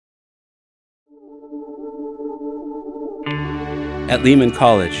At Lehman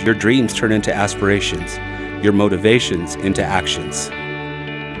College, your dreams turn into aspirations, your motivations into actions.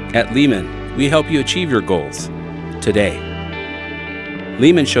 At Lehman, we help you achieve your goals today.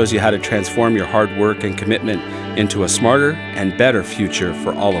 Lehman shows you how to transform your hard work and commitment into a smarter and better future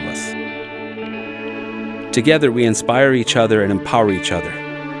for all of us. Together, we inspire each other and empower each other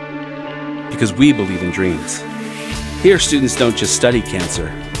because we believe in dreams. Here, students don't just study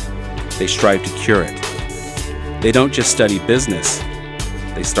cancer, they strive to cure it. They don't just study business,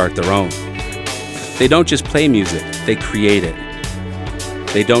 they start their own. They don't just play music, they create it.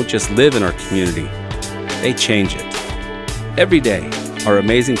 They don't just live in our community, they change it. Every day, our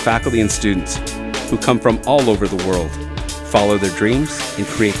amazing faculty and students who come from all over the world follow their dreams and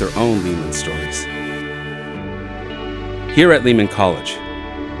create their own Lehman stories. Here at Lehman College,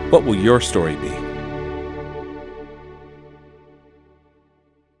 what will your story be?